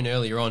Tasha's point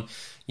earlier on,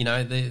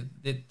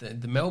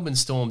 the Melbourne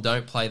Storm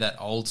don't play that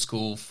old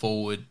school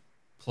forward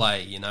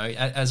play.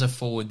 As a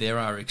forward, there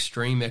are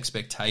extreme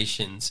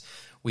expectations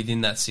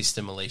within that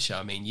system, Alicia.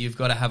 I mean, you've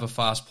got to have a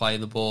fast play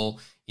of the ball,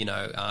 and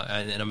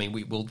I mean,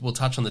 we'll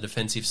touch on the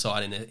defensive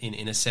side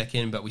in a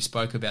second, but we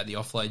spoke about the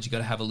offloads. You've got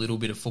to have a little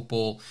bit of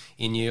football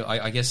in you.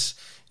 I guess,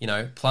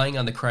 playing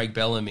under Craig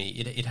Bellamy,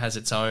 it has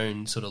its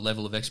own sort of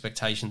level of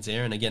expectations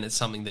there. And again, it's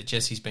something that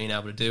Jesse's been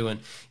able to do.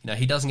 And,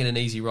 he doesn't get an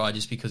easy ride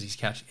just because he's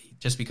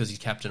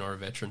captain or a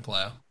veteran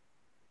player.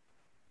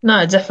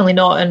 No, definitely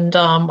not. And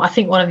I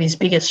think one of his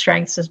biggest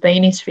strengths has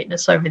been his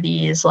fitness over the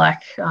years.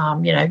 Like, I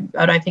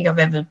don't think I've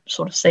ever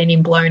sort of seen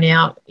him blown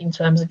out in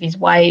terms of his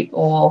weight,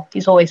 or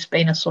he's always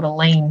been a sort of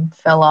lean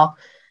fella.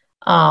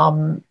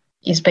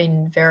 He's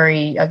been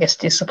very, I guess,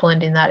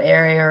 disciplined in that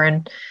area.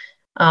 And,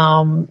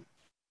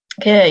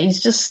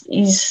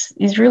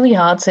 he's really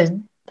hard to,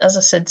 as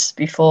I said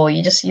before,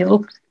 you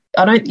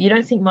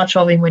don't think much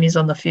of him when he's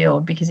on the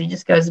field because he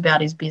just goes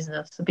about his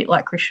business, a bit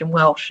like Christian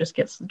Welch, just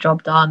gets the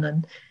job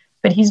done.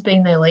 But he's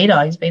been their leader.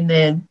 He's been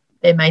their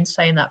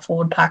mainstay in that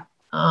forward pack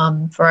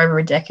for over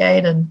a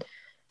decade. And,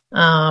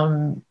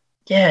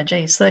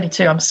 he's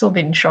 32. I'm still a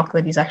bit in shock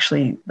that he's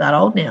actually that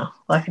old now.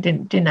 Like, I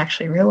didn't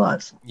actually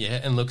realise. Yeah,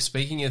 and look,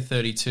 speaking of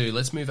 32,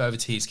 let's move over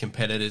to his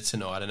competitor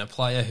tonight, and a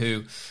player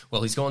who,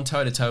 well, he's gone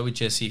toe-to-toe with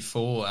Jesse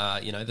for,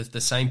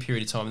 the same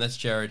period of time. That's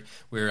Jared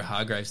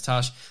Waerea-Hargreaves.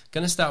 Tash,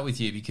 going to start with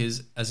you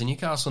because as a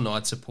Newcastle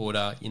Knights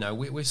supporter,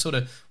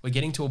 we're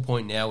getting to a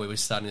point now where we're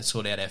starting to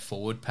sort out our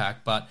forward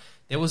pack, but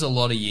there was a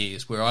lot of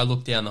years where I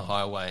looked down the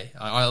highway.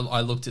 I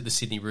looked at the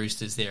Sydney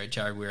Roosters there at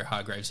Jared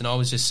Waerea-Hargreaves, and I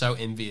was just so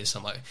envious.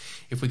 I'm like,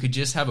 if we could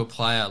just have a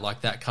player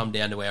like that come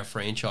down to our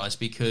franchise,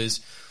 because,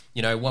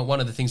 one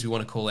of the things we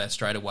want to call out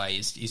straight away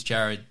is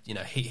Jared.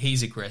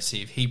 He's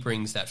aggressive. He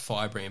brings that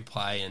fibre in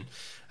play, and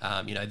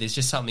there's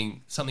just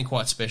something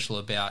quite special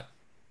about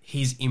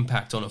his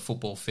impact on a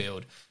football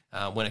field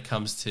when it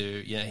comes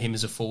to him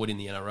as a forward in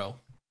the NRL.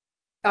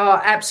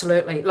 Oh,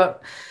 absolutely.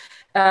 Look.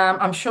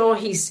 I'm sure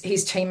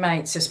his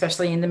teammates,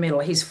 especially in the middle,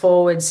 his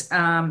forwards,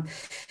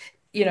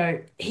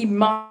 he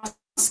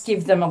must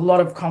give them a lot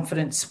of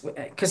confidence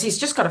because he's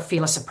just got a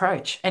fearless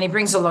approach and he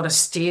brings a lot of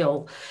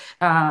steel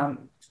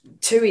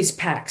to his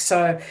pack.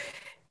 So,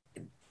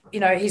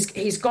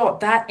 he's got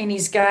that in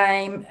his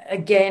game.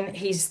 Again,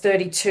 he's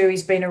 32.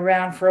 He's been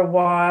around for a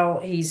while.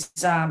 He's,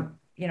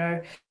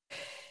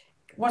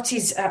 what's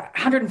his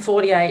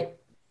 148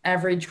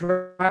 average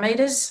run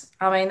meters?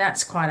 I mean,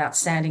 that's quite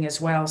outstanding as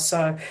well.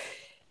 So,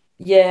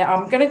 yeah,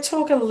 I'm going to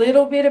talk a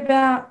little bit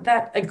about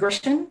that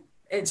aggression.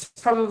 It's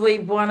probably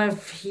one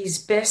of his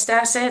best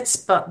assets,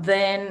 but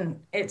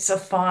then it's a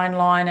fine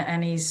line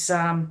and he's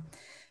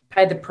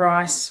paid the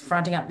price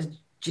fronting up the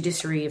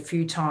judiciary a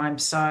few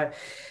times. So,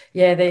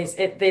 yeah,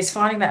 there's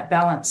finding that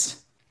balance.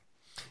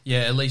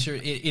 Yeah, Alicia,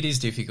 it is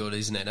difficult,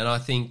 isn't it? And I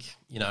think,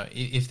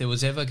 if there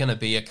was ever going to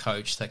be a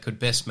coach that could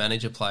best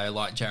manage a player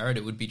like Jared,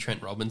 it would be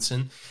Trent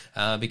Robinson,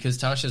 because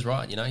Tasha's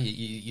right.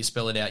 You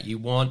spell it out. You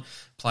want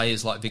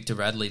players like Victor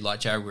Radley,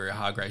 like Jared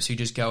Waerea-Hargreaves, who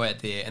just go out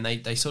there and they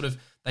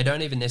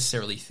don't even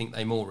necessarily think,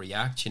 they more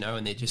react,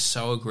 and they're just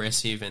so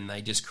aggressive and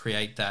they just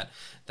create that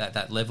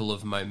level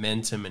of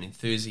momentum and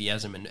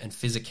enthusiasm and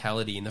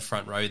physicality in the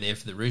front row there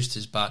for the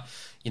Roosters. But,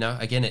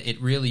 again,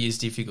 it really is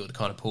difficult to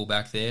kind of pull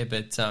back there.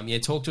 But,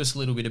 talk to us a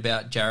little bit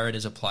about Jared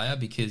as a player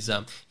because,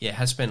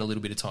 has spent a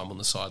little bit of time on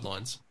the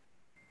sidelines.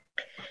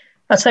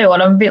 I'll tell you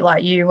what, I'm a bit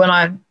like you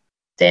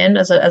Dan,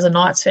 as a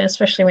Knights fan,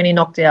 especially when he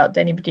knocked out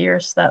Danny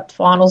Badiris that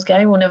finals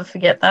game. We'll never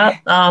forget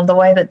that, the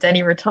way that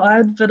Danny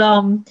retired. But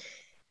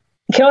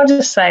can I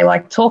just say,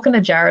 like, talking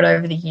to Jared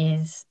over the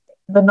years,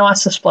 the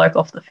nicest bloke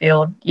off the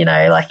field. You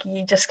know, like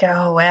you just go,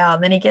 oh wow.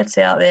 And then he gets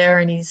out there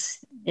and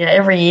he's, you know,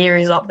 every year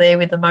he's up there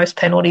with the most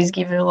penalties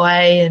given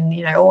away, and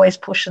you know, always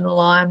pushing the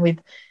line with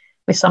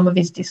some of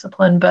his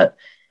discipline. But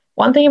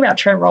one thing about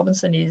Trent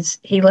Robinson is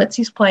he lets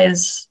his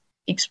players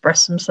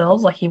express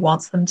themselves like he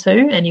wants them to,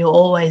 and he'll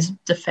always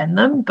defend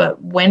them.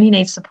 But when he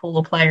needs to pull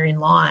a player in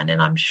line,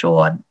 and I'm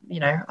sure, you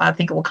know, I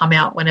think it will come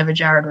out whenever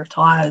Jared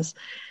retires.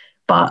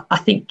 But I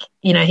think,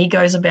 you know, he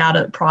goes about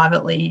it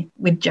privately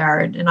with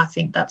Jared, and I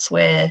think that's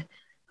where,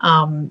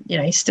 you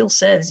know, he still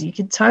says you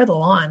could toe the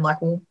line,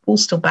 like we'll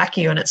still back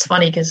you. And it's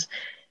funny because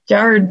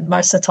Jared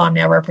most of the time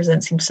now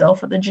represents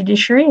himself at the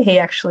judiciary. He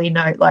actually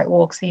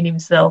walks in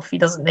himself. He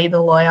doesn't need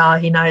the lawyer.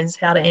 He knows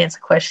how to answer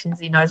questions.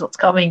 He knows what's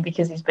coming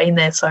because he's been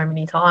there so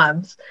many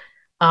times.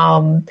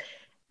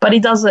 But he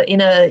does it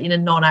in a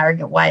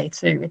non-arrogant way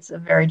too. It's a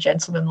very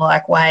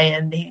gentleman-like way,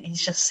 and he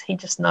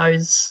just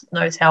knows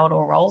how it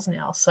all rolls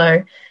now.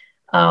 So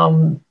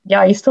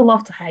I used to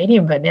love to hate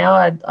him, but now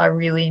I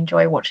really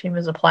enjoy watching him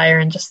as a player,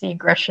 and just the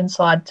aggression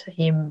side to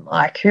him.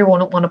 Like, who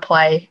wouldn't want to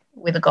play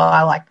with a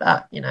guy like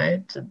that, you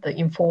know, the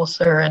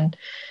enforcer, and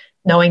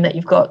knowing that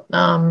you've got,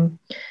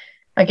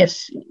 I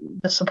guess,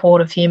 the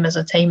support of him as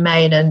a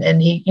teammate,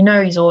 and he, you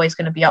know, he's always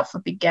going to be up for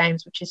big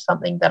games, which is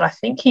something that I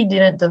think he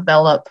didn't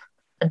develop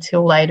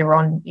until later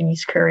on in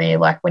his career.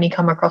 Like when he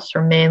come across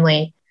from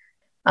Manly,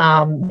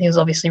 he was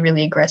obviously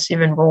really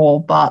aggressive and raw,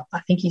 but I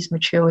think he's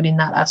matured in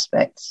that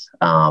aspect,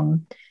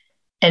 and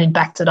he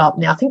backed it up.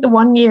 Now, I think the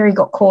one year he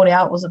got caught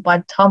out, was it by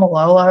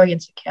Tamalolo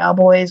against the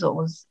Cowboys, or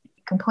was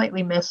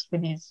completely messed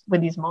with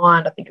his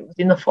mind. I think it was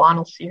in the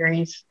final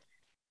series,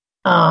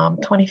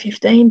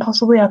 2015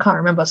 possibly. I can't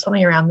remember,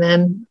 something around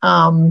then.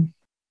 And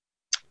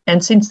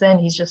since then,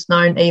 he's just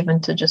known even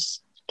to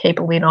just keep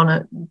a lid on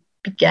it,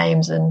 big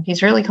games, and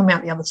he's really come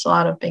out the other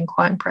side. I've been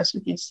quite impressed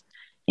with his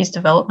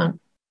development.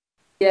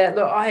 Yeah,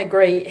 look, I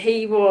agree.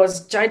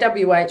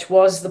 JWH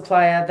was the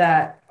player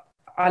that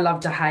I love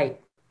to hate,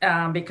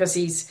 because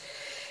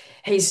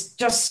he's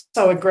just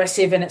so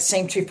aggressive, and it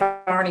seemed too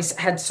far, and he's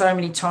had so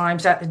many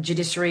times at the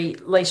judiciary.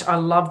 Leash, I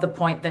love the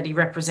point that he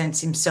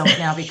represents himself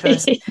now,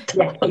 because he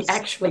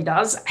actually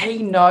does. He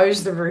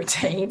knows the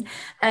routine,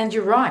 and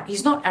you're right,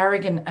 he's not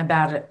arrogant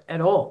about it at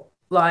all.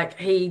 Like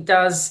he's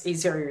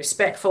very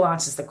respectful,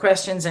 answers the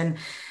questions, and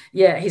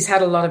yeah, he's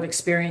had a lot of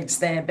experience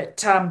there.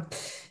 But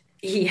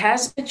he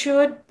has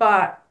matured,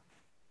 but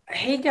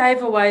he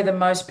gave away the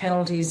most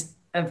penalties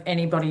of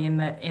anybody in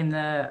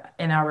the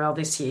NRL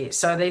this year.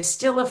 So there's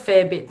still a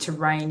fair bit to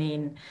rein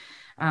in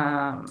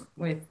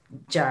with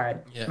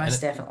Jared,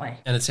 most definitely.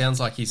 And it sounds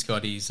like he's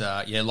got his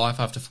life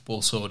after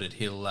football sorted.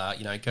 He'll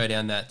go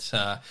down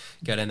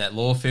that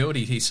law field.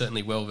 He's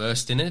certainly well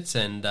versed in it.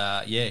 And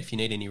if you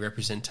need any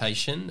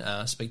representation,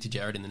 speak to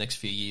Jared in the next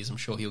few years. I'm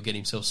sure he'll get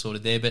himself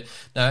sorted there. But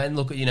no, and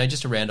look,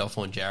 just to round off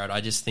on Jared, I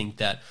just think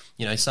that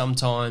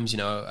sometimes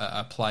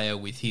a player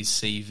with his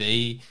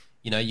CV,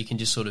 you can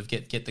just sort of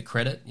get the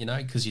credit,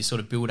 because you sort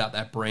of build up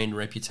that brand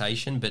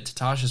reputation. But to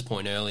Tasha's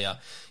point earlier,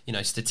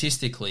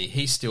 statistically,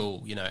 he's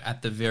still,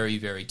 at the very,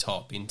 very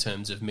top in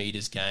terms of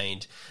metres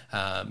gained.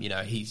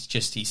 He's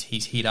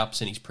his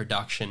hit-ups and his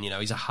production.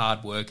 He's a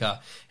hard worker.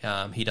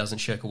 He doesn't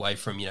shirk away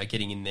from,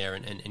 getting in there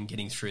and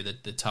getting through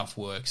the tough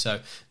work.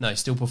 So, no,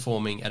 still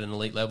performing at an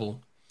elite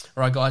level.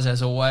 All right, guys,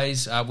 as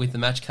always, with the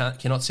match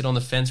cannot sit on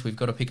the fence. We've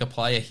got to pick a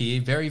player here.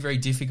 Very, very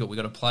difficult.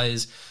 We've got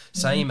players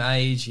same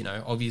age.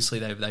 Obviously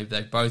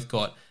they've both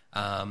got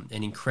an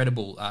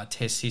incredible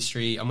test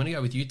history. I'm going to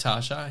go with you,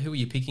 Tasha. Who are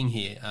you picking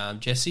here,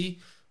 Jesse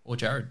or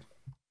Jared?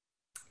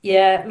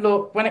 Yeah,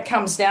 look, when it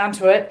comes down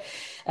to it,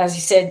 as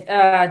you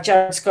said,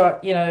 Jared's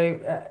got,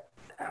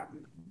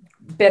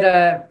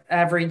 better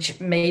average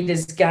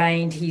metres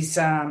gained. He's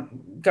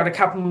got a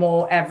couple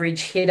more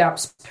average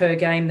hit-ups per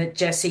game than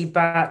Jesse,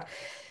 but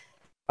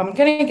I'm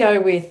going to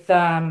go with,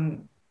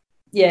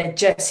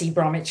 Jesse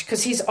Bromwich,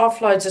 because his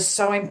offloads are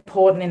so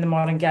important in the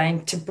modern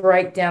game to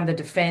break down the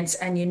defence,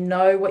 and you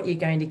know what you're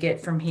going to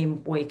get from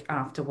him week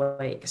after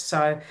week.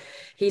 So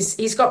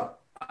he's got,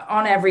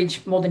 on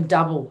average, more than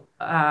double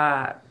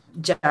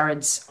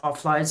Jared's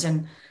offloads.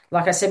 And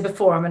like I said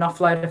before, I'm an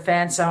offloader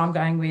fan, so I'm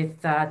going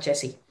with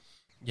Jesse.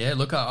 Yeah,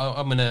 look,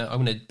 I'm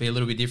gonna be a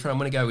little bit different. I'm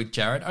gonna go with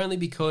Jared, only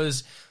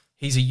because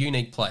he's a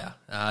unique player.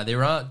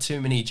 There aren't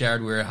too many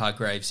Jared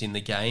Waerea-Hargreaves in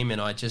the game,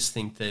 and I just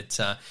think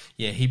that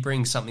he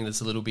brings something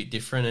that's a little bit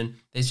different. And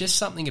there's just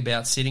something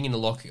about sitting in the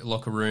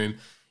locker room,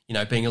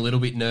 being a little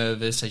bit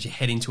nervous as you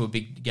head into a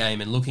big game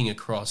and looking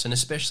across, and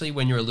especially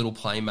when you're a little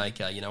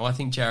playmaker. I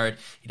think Jared,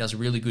 he does a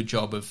really good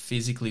job of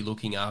physically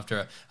looking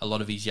after a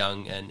lot of his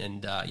young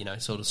and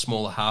sort of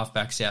smaller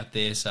halfbacks out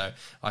there. So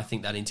I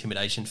think that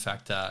intimidation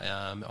factor,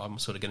 I'm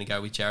sort of going to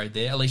go with Jared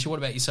there. Alicia, what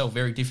about yourself?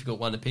 Very difficult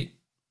one to pick.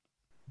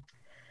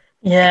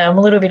 Yeah, I'm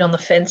a little bit on the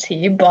fence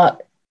here,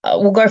 but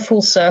we'll go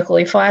full circle.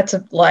 If I had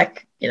to,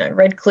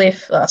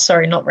 Redcliffe,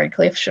 not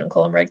Redcliffe, shouldn't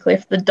call him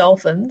Redcliffe, the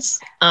Dolphins,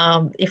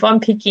 if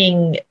I'm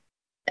picking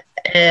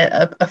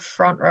a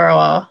front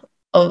rower,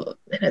 and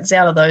it's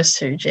out of those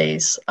two,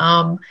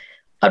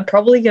 I'd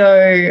probably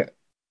go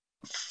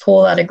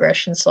for that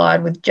aggression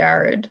side with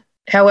Jared.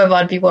 However,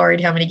 I'd be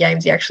worried how many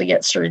games he actually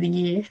gets through the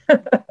year.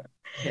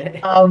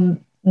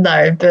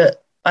 No,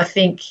 but I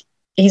think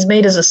his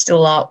meters are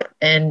still up,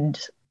 and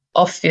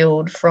off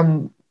field,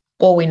 from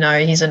all we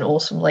know, he's an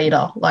awesome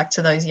leader, like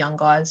to those young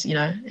guys,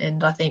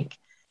 and I think,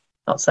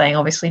 not saying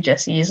obviously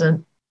Jesse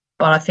isn't,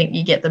 but I think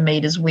you get the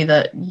meters with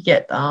it. You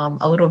get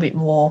a little bit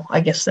more,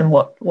 I guess, than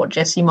what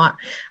Jesse might.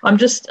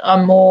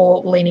 I'm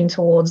more leaning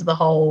towards the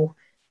whole,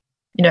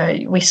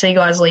 we see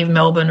guys leave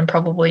Melbourne and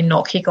probably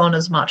not kick on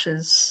as much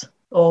as,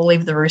 or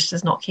leave the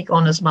Roosters not kick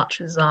on as much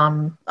as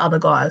other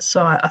guys.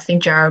 So I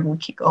think Jared will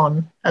kick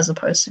on as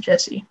opposed to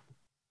Jesse.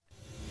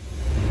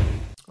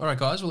 All right,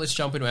 guys, well, let's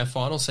jump into our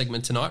final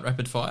segment tonight,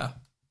 Rapid Fire.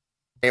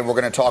 Hey, we're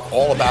going to talk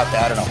all about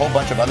that and a whole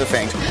bunch of other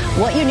things.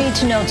 What you need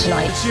to know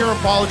tonight. Sincere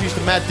apologies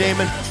to Matt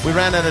Damon. We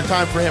ran out of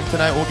time for him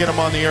tonight. We'll get him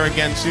on the air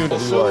again soon.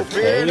 So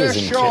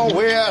finish Oh,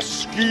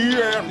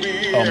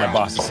 my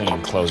boss is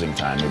singing Closing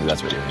Time. Maybe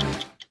that's what you're hearing.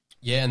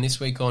 Yeah, and this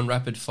week on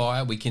Rapid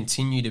Fire, we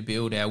continue to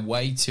build our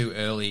way too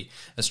early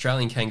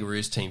Australian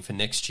Kangaroos team for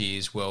next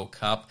year's World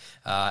Cup.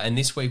 And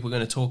this week we're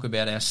going to talk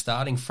about our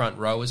starting front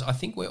rowers. I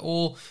think we're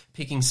all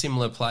picking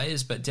similar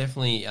players, but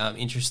definitely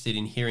interested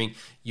in hearing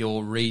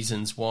your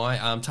reasons why.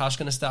 Tash,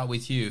 going to start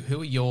with you.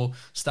 Who are your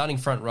starting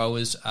front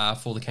rowers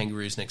for the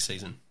Kangaroos next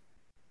season?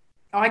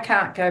 I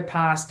can't go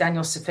past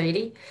Daniel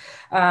Safidi.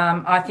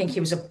 I think he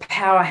was a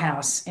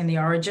powerhouse in the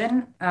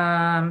Origin.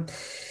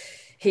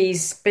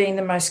 He's been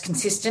the most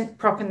consistent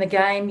prop in the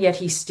game, yet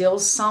he's still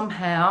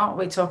somehow,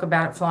 we talk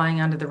about it flying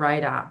under the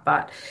radar,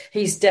 but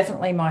he's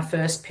definitely my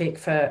first pick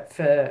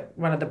for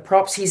one of the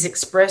props. He's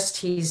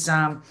expressed his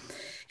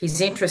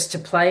interest to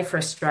play for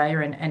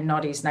Australia and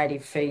not his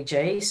native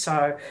Fiji.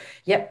 So,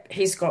 yep,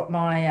 he's got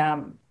my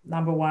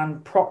number one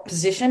prop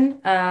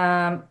position.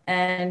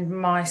 And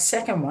my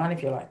second one,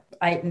 if you like,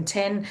 8 and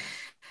 10,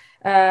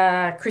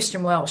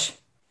 Christian Welch.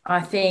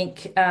 I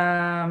think...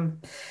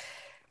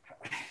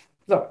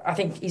 Look, I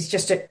think he's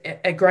just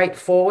a great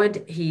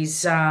forward.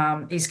 He's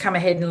come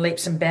ahead in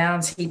leaps and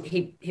bounds.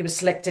 He was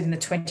selected in the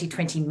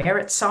 2020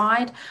 merit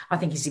side. I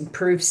think he's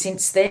improved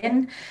since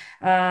then.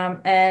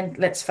 And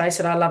let's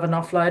face it, I love an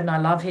offload, and I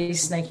love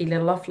his sneaky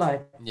little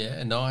offload.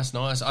 Yeah, nice.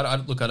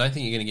 Look, I don't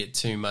think you're going to get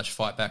too much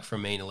fight back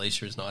from me and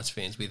Alicia as Knights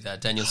fans with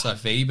Daniel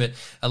Saifidi. But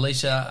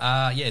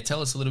Alicia,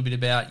 tell us a little bit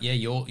about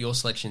your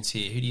selections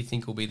here. Who do you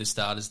think will be the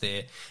starters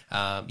there?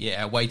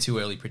 Our way too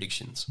early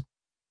predictions.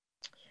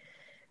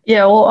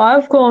 Yeah, well,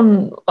 I've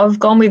gone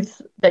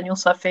with Daniel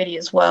Saifidi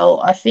as well.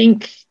 I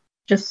think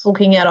just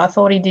looking at it, I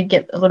thought he did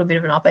get a little bit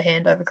of an upper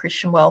hand over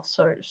Christian Welch,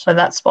 so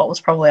that spot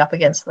was probably up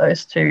against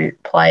those two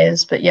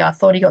players. But yeah, I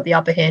thought he got the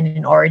upper hand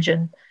in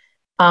Origin,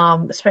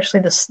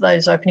 especially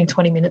those opening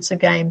 20 minutes of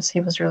games.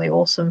 He was really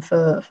awesome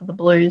for the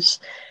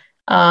Blues.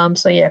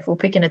 If we're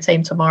picking a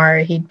team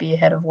tomorrow, he'd be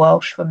ahead of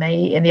Welsh for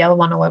me. And the other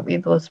one I went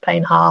with was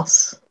Payne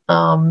Haas.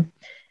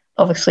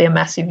 Obviously a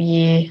massive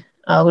year,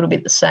 a little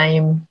bit the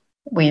same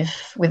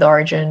with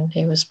Origin.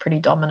 He was pretty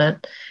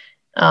dominant.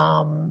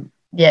 And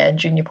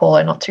Junior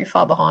Paulo not too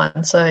far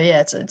behind. So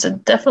it's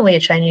definitely a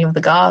changing of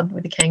the guard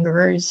with the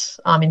Kangaroos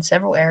in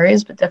several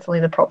areas, but definitely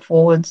the prop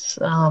forwards.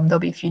 There'll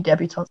be a few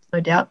debutants,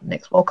 no doubt,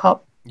 next World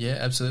Cup. Yeah,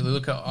 absolutely.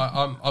 Look,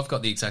 I've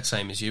got the exact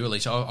same as you,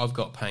 Alicia. I've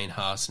got Payne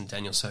Haas and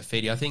Daniel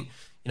Saifidi. I think,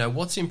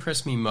 what's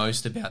impressed me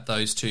most about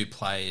those two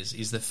players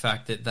is the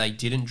fact that they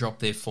didn't drop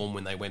their form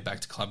when they went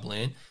back to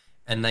clubland.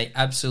 And they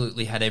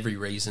absolutely had every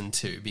reason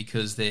to,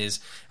 because there's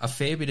a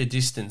fair bit of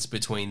distance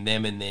between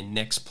them and their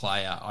next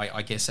player,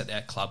 I guess, at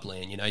that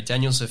clubland.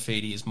 Daniel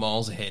Saifidi is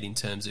miles ahead in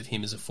terms of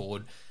him as a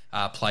forward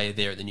player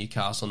there at the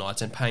Newcastle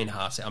Knights, and Payne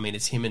Haas, I mean,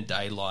 it's him and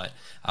Daylight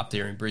up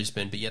there in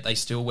Brisbane, but yet they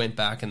still went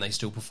back and they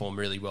still perform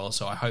really well,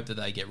 so I hope that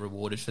they get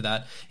rewarded for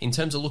that. In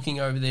terms of looking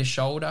over their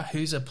shoulder,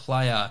 who's a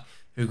player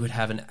who could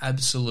have an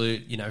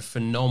absolute,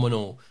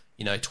 phenomenal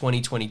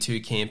 2022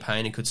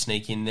 campaign and could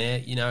sneak in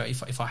there?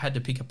 If I had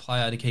to pick a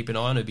player to keep an eye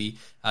on, it would be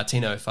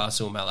Tino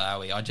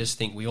Fasul-Malawi. I just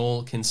think we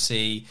all can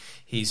see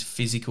his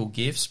physical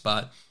gifts,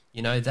 but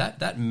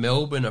that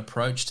Melbourne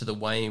approach to the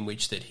way in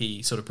which that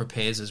he sort of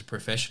prepares as a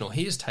professional,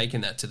 he has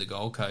taken that to the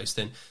Gold Coast.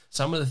 And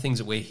some of the things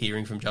that we're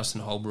hearing from Justin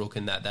Holbrook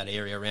and that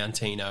area around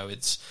Tino,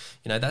 it's,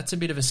 that's a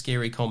bit of a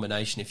scary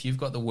combination if you've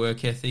got the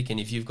work ethic and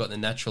if you've got the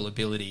natural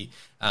ability.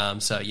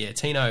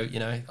 Tino,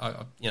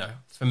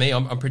 for me,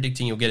 I'm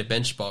predicting you'll get a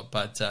bench spot,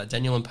 but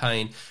Daniel and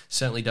Payne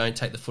certainly don't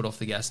take the foot off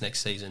the gas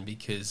next season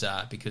because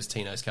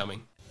Tino's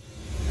coming.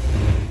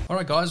 All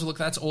right, guys, well, look,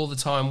 that's all the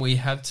time we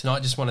have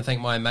tonight. Just want to thank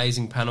my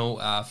amazing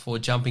panel for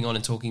jumping on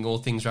and talking all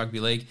things rugby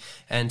league.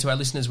 And to our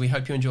listeners, we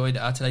hope you enjoyed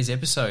today's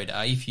episode.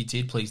 If you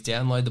did, please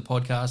download the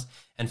podcast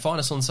and find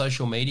us on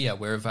social media.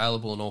 We're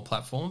available on all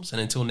platforms.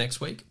 And until next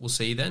week, we'll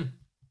see you then.